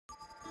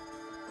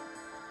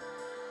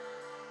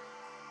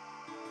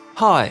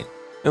Hi,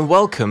 and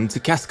welcome to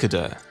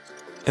Cascadeur.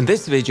 In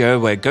this video,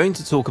 we're going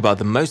to talk about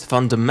the most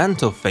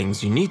fundamental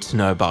things you need to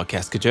know about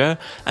Cascadeur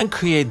and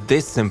create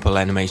this simple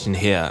animation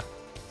here.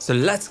 So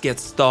let's get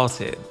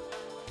started.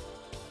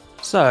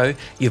 So,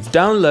 you've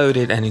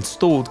downloaded and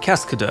installed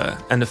Cascadeur,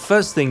 and the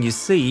first thing you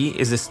see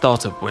is a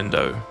startup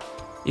window.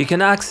 You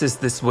can access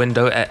this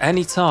window at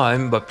any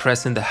time by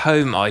pressing the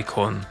home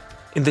icon.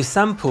 In the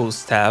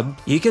Samples tab,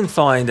 you can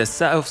find a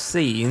set of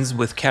scenes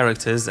with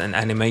characters and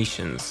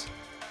animations.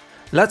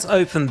 Let's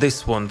open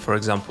this one, for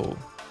example.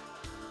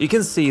 You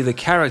can see the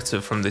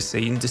character from the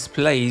scene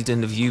displayed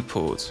in the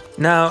viewport.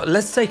 Now,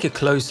 let's take a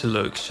closer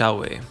look, shall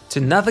we? To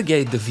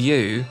navigate the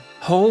view,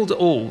 hold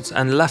Alt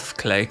and left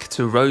click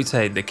to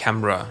rotate the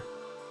camera.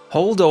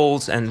 Hold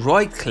Alt and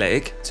right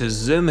click to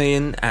zoom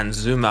in and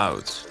zoom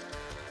out.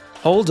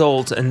 Hold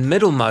Alt and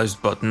middle mouse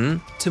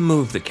button to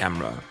move the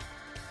camera.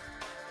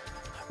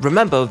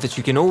 Remember that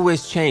you can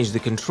always change the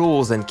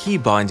controls and key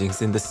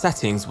bindings in the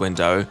settings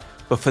window,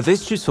 but for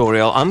this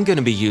tutorial I'm going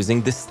to be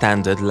using the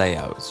standard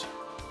layout.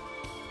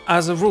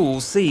 As a rule,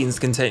 scenes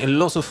contain a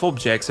lot of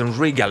objects and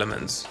rig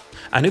elements,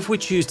 and if we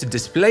choose to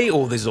display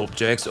all these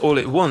objects all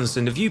at once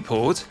in the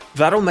viewport,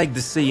 that'll make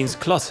the scenes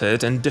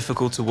cluttered and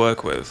difficult to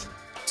work with.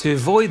 To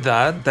avoid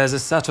that, there's a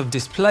set of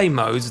display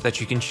modes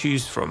that you can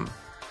choose from.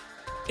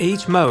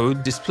 Each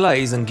mode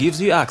displays and gives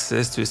you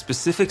access to a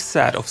specific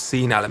set of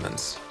scene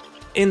elements.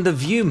 In the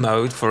view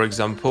mode, for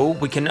example,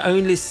 we can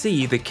only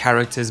see the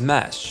character's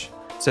mesh,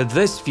 so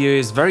this view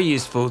is very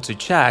useful to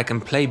check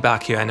and play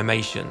back your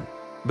animation.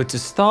 But to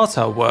start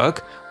our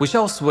work, we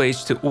shall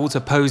switch to auto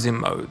posing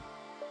mode.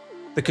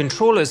 The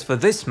controllers for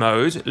this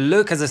mode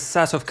look as a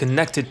set of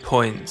connected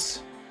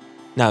points.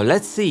 Now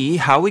let's see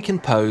how we can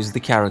pose the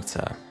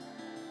character.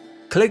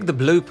 Click the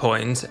blue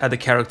point at the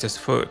character's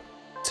foot.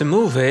 To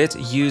move it,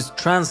 use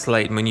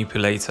Translate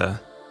Manipulator.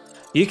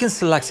 You can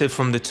select it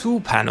from the tool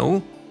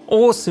panel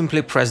or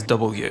simply press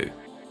W.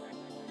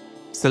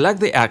 Select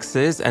the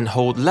axis and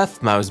hold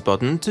left mouse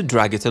button to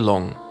drag it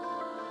along.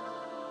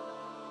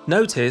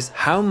 Notice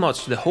how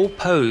much the whole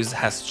pose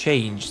has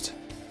changed.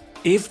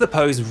 If the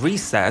pose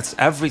resets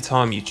every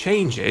time you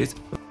change it,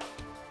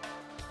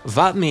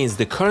 that means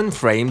the current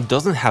frame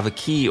doesn't have a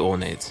key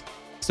on it.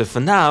 So for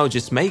now,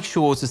 just make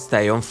sure to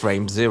stay on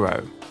frame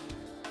 0.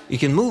 You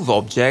can move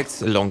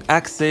objects along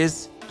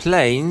axes,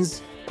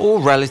 planes, or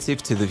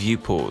relative to the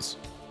viewport.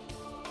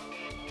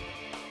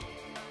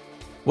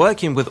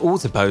 Working with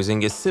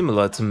auto-posing is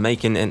similar to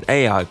making an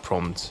AI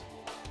prompt.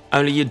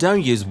 Only you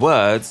don't use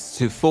words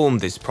to form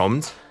this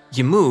prompt,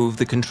 you move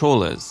the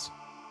controllers.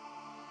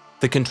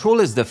 The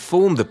controllers that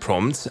form the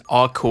prompt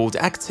are called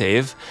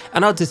active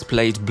and are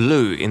displayed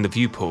blue in the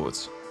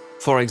viewport.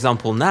 For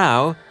example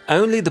now,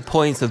 only the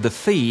points of the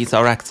feet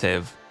are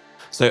active.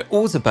 So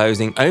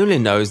auto-posing only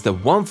knows that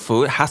one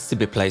foot has to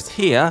be placed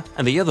here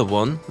and the other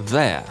one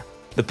there.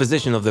 The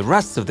position of the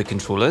rest of the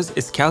controllers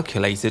is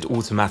calculated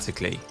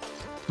automatically.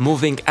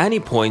 Moving any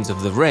point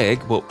of the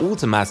rig will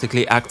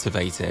automatically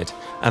activate it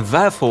and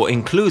therefore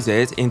include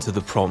it into the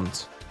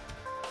prompt.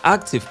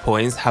 Active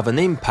points have an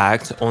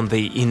impact on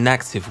the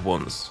inactive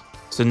ones.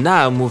 So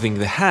now moving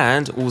the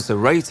hand also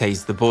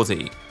rotates the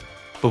body.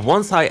 But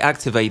once I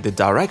activate the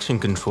direction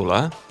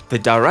controller, the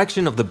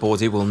direction of the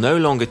body will no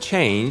longer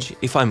change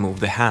if I move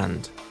the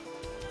hand.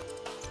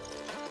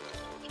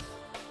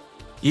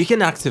 You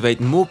can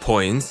activate more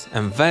points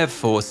and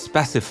therefore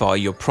specify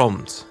your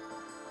prompt.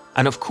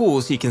 And of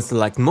course, you can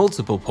select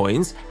multiple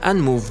points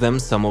and move them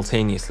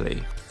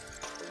simultaneously.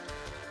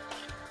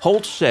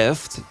 Hold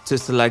Shift to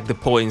select the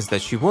points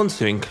that you want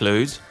to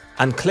include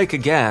and click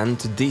again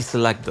to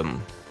deselect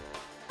them.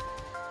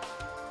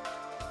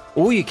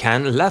 Or you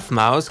can left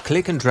mouse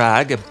click and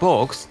drag a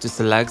box to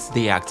select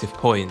the active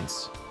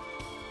points.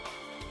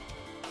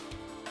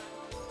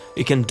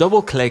 You can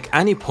double click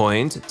any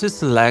point to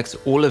select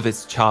all of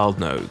its child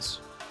nodes.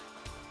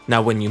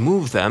 Now when you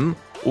move them,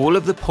 all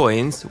of the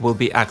points will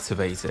be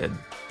activated.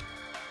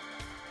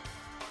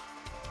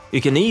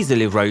 You can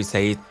easily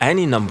rotate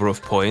any number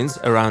of points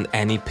around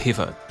any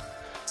pivot.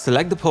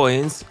 Select the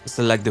points,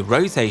 select the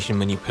rotation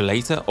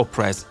manipulator or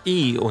press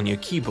E on your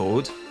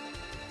keyboard.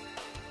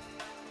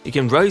 You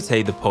can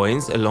rotate the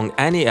points along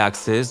any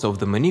axis of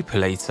the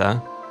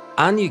manipulator,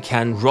 and you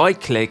can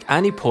right-click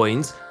any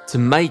point to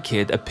make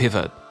it a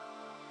pivot.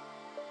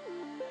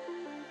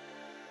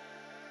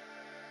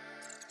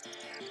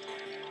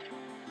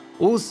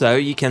 Also,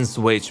 you can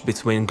switch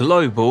between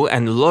global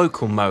and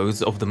local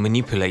modes of the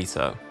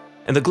manipulator.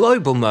 In the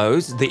global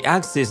mode, the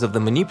axes of the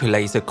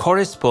manipulator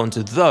correspond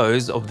to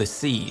those of the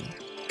scene.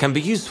 Can be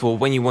useful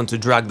when you want to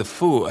drag the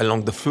foot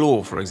along the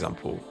floor, for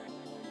example.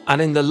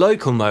 And in the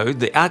local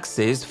mode, the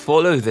axes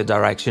follow the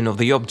direction of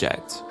the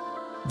object.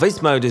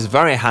 This mode is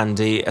very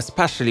handy,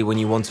 especially when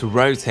you want to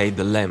rotate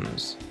the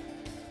limbs.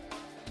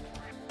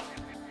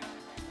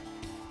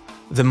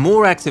 The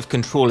more active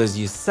controllers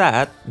you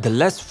set, the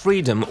less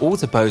freedom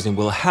auto-posing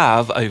will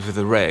have over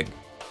the rig.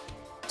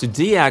 To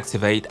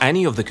deactivate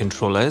any of the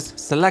controllers,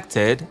 select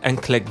it and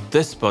click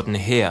this button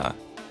here,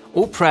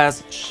 or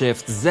press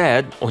Shift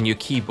Z on your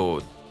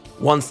keyboard.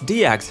 Once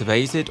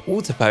deactivated,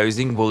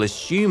 auto-posing will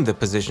assume the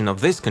position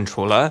of this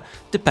controller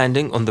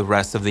depending on the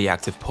rest of the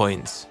active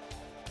points.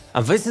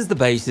 And this is the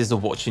basis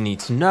of what you need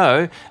to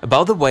know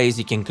about the ways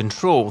you can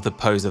control the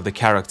pose of the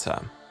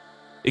character.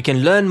 You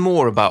can learn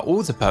more about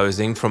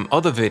auto-posing from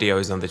other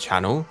videos on the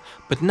channel,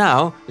 but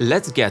now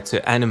let's get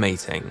to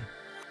animating.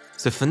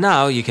 So for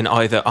now, you can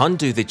either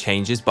undo the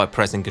changes by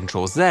pressing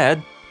Ctrl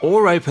Z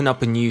or open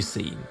up a new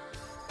scene.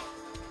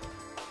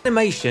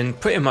 Animation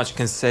pretty much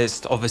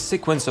consists of a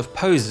sequence of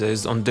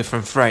poses on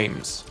different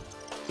frames.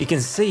 You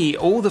can see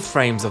all the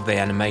frames of the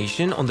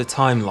animation on the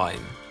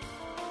timeline.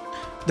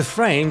 The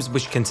frames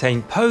which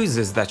contain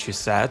poses that you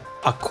set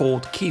are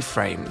called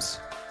keyframes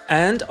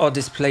and are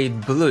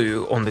displayed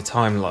blue on the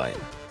timeline.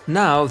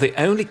 Now the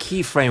only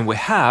keyframe we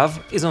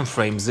have is on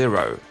frame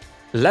 0.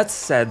 Let's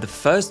set the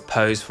first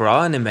pose for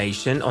our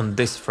animation on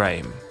this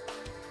frame.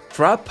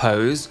 For our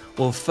pose,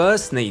 we'll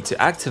first need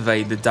to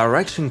activate the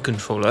direction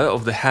controller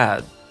of the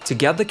head to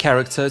get the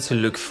character to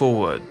look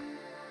forward.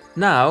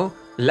 Now,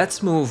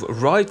 let's move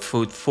right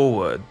foot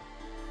forward,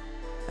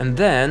 and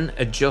then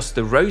adjust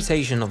the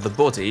rotation of the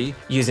body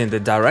using the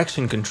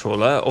direction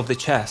controller of the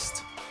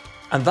chest.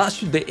 And that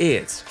should be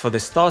it for the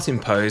starting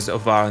pose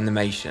of our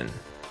animation.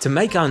 To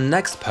make our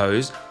next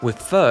pose, we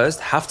first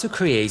have to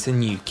create a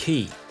new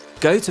key.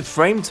 Go to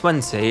frame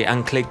 20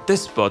 and click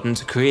this button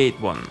to create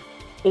one,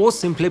 or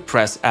simply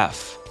press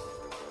F.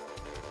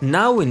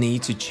 Now we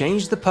need to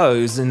change the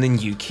pose in the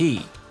new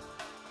key.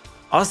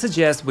 I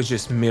suggest we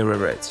just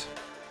mirror it.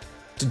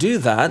 To do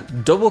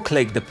that,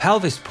 double-click the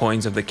pelvis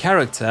point of the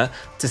character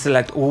to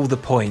select all the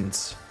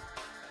points.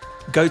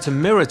 Go to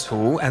Mirror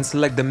tool and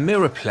select the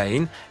mirror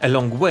plane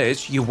along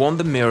which you want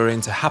the mirroring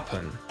to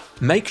happen.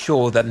 Make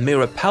sure that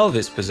mirror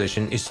pelvis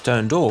position is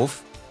turned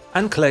off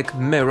and click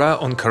Mirror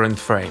on current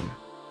frame.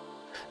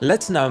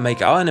 Let's now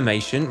make our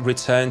animation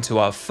return to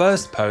our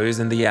first pose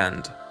in the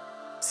end.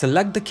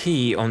 Select the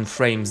key on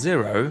frame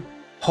 0,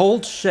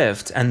 hold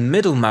Shift and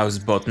middle mouse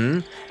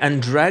button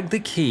and drag the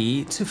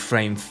key to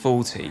frame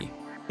 40.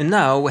 And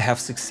now we have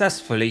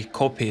successfully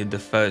copied the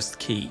first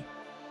key.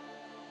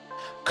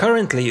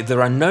 Currently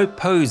there are no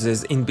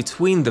poses in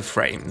between the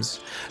frames,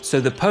 so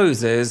the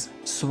poses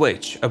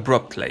switch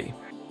abruptly.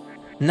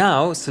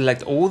 Now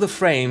select all the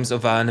frames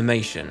of our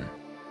animation.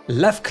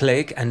 Left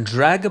click and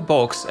drag a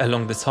box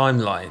along the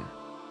timeline.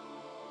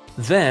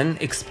 Then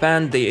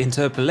expand the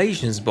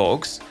interpolations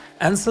box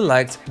and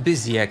select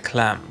Bezier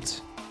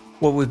clamped.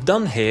 What we've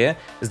done here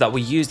is that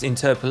we used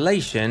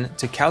interpolation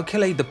to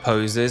calculate the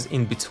poses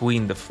in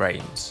between the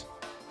frames.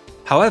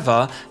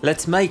 However,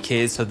 let's make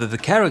it so that the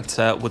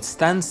character would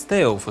stand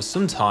still for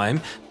some time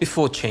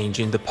before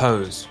changing the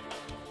pose.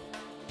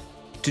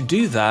 To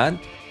do that,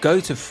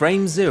 go to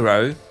frame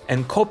 0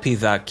 and copy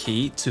that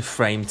key to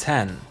frame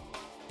 10.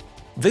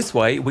 This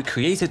way, we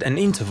created an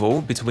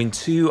interval between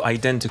two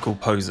identical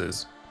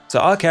poses, so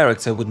our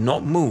character would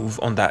not move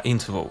on that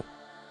interval.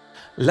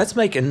 Let's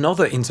make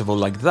another interval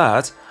like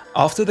that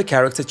after the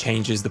character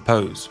changes the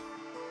pose.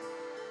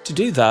 To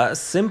do that,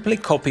 simply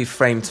copy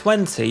frame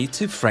 20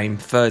 to frame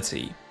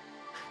 30.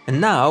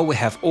 And now we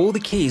have all the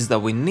keys that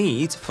we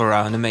need for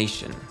our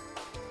animation.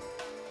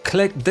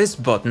 Click this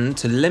button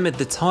to limit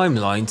the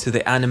timeline to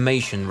the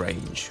animation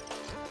range,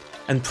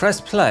 and press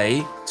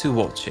play to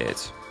watch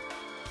it.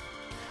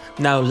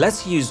 Now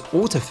let's use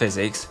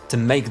autophysics to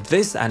make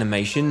this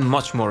animation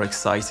much more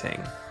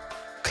exciting.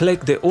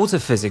 Click the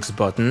autophysics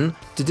button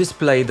to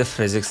display the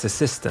physics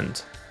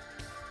assistant.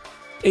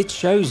 It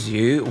shows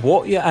you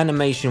what your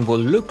animation will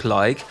look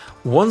like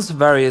once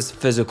various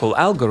physical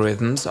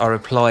algorithms are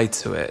applied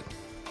to it.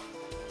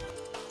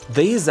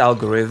 These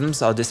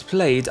algorithms are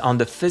displayed on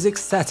the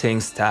Physics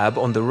Settings tab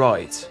on the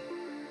right.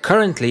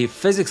 Currently,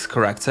 Physics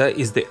Corrector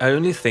is the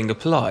only thing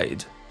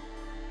applied.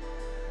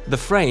 The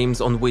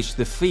frames on which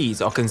the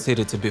feet are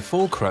considered to be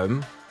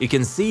fulcrum, you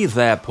can see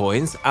their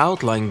points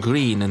outlined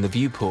green in the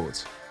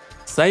viewport.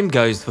 Same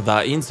goes for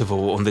that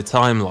interval on the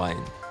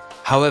timeline.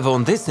 However,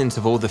 on this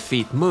interval the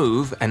feet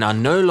move and are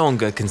no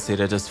longer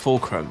considered as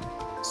fulcrum.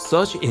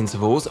 Such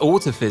intervals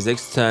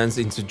autophysics turns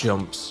into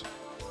jumps.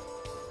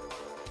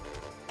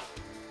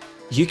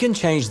 You can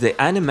change the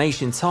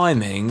animation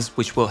timings,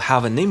 which will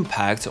have an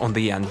impact on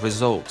the end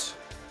result.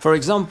 For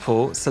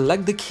example,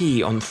 select the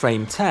key on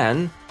frame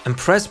 10 and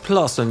press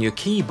plus on your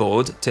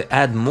keyboard to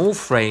add more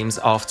frames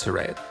after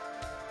it.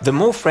 The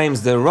more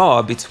frames there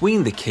are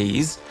between the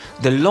keys,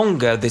 the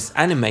longer this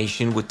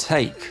animation would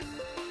take.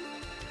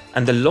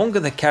 And the longer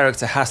the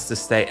character has to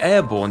stay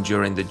airborne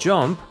during the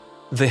jump,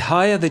 the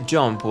higher the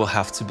jump will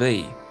have to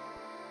be.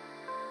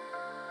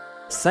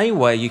 Same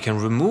way, you can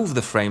remove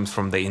the frames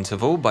from the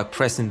interval by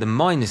pressing the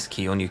minus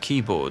key on your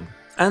keyboard,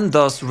 and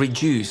thus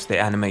reduce the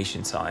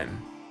animation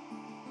time.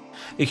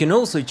 You can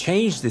also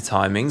change the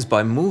timings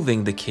by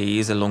moving the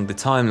keys along the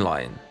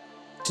timeline.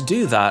 To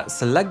do that,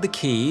 select the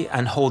key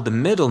and hold the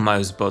middle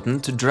mouse button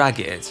to drag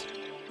it.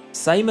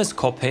 Same as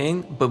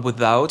copying, but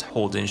without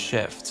holding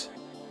Shift.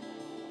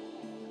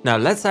 Now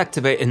let's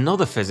activate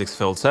another physics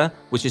filter,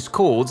 which is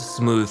called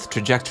Smooth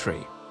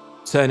Trajectory.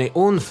 Turn it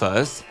on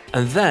first,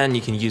 and then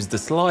you can use the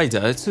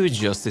slider to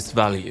adjust its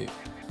value.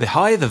 The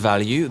higher the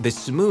value, the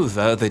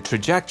smoother the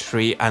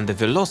trajectory and the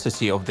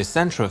velocity of the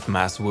center of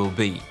mass will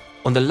be.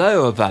 On the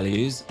lower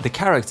values, the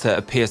character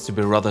appears to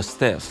be rather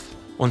stiff.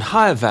 On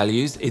higher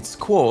values, it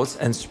squats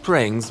and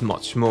springs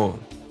much more.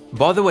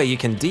 By the way, you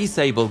can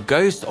disable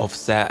Ghost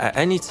Offset at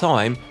any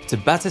time to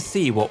better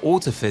see what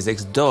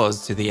autophysics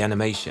does to the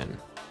animation.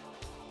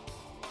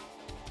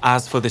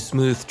 As for the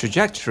smooth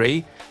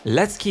trajectory,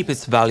 let's keep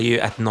its value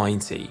at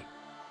 90.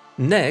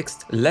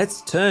 Next,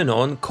 let's turn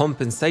on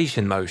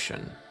compensation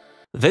motion.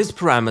 This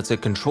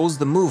parameter controls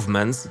the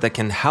movements that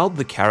can help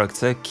the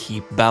character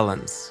keep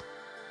balance.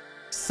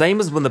 Same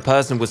as when the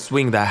person would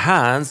swing their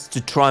hands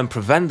to try and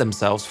prevent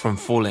themselves from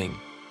falling.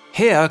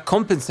 Here,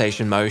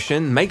 compensation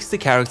motion makes the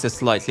character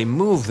slightly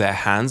move their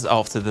hands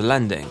after the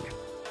landing.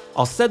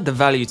 I'll set the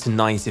value to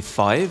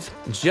 95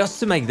 just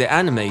to make the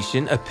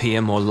animation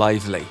appear more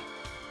lively.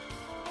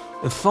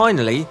 And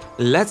finally,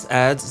 let's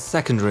add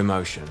secondary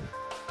motion.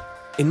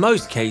 In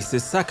most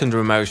cases,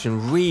 secondary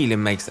motion really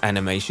makes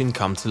animation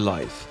come to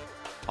life.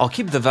 I'll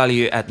keep the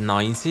value at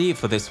 90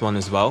 for this one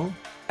as well.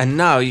 And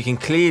now you can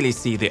clearly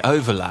see the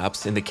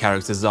overlaps in the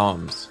character's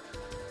arms.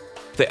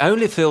 The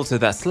only filter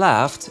that's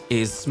left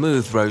is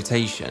smooth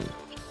rotation.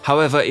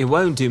 However, it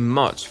won't do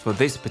much for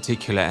this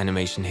particular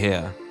animation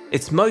here.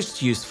 It's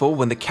most useful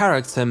when the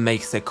character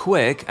makes a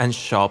quick and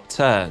sharp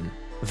turn.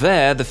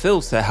 There, the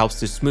filter helps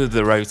to smooth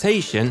the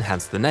rotation,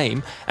 hence the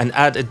name, and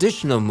add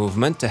additional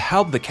movement to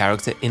help the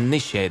character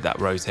initiate that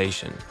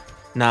rotation.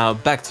 Now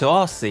back to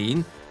our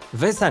scene.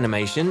 This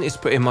animation is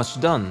pretty much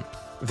done.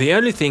 The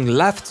only thing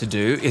left to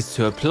do is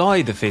to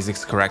apply the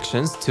physics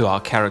corrections to our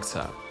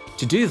character.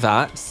 To do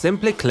that,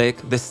 simply click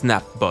the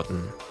Snap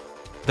button.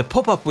 The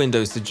pop-up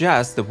window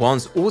suggests that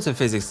once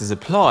autophysics is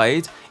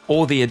applied,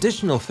 all the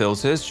additional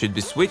filters should be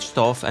switched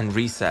off and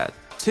reset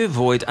to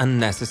avoid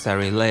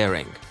unnecessary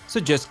layering,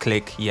 so just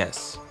click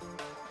Yes.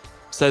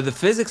 So the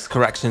physics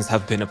corrections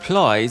have been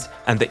applied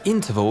and the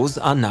intervals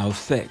are now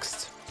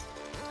fixed.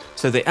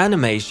 So the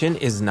animation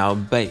is now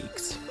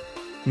baked.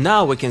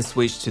 Now we can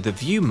switch to the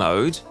view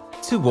mode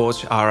to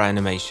watch our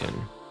animation.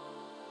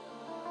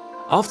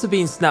 After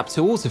being snapped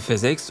to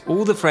autophysics,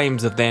 all the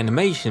frames of the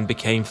animation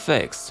became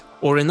fixed,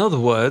 or in other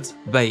words,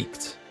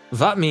 baked.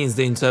 That means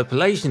the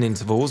interpolation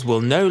intervals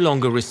will no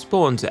longer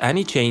respond to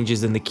any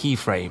changes in the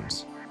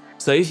keyframes.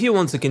 So if you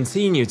want to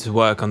continue to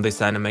work on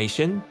this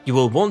animation, you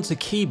will want to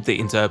keep the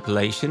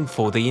interpolation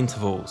for the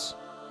intervals.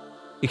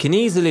 You can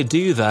easily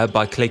do that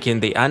by clicking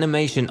the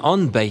Animation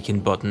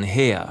Unbaking button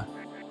here.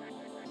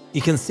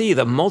 You can see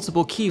that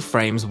multiple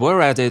keyframes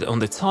were added on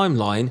the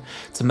timeline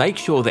to make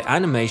sure the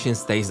animation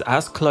stays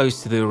as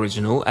close to the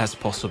original as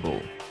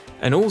possible.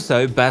 And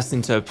also, best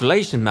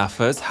interpolation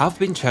methods have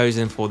been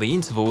chosen for the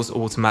intervals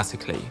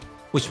automatically,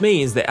 which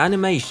means the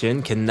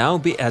animation can now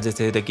be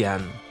edited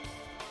again.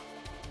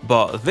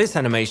 But this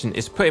animation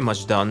is pretty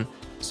much done,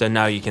 so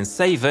now you can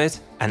save it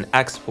and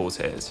export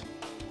it.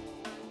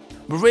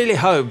 We really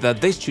hope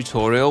that this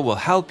tutorial will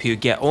help you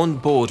get on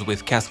board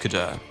with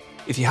Cascadeur.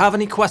 If you have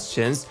any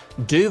questions,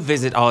 do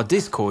visit our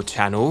Discord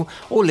channel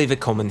or leave a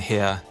comment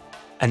here.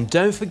 And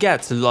don't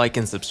forget to like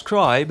and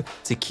subscribe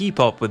to keep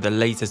up with the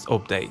latest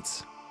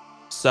updates.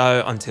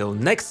 So until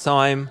next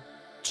time,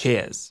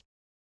 cheers!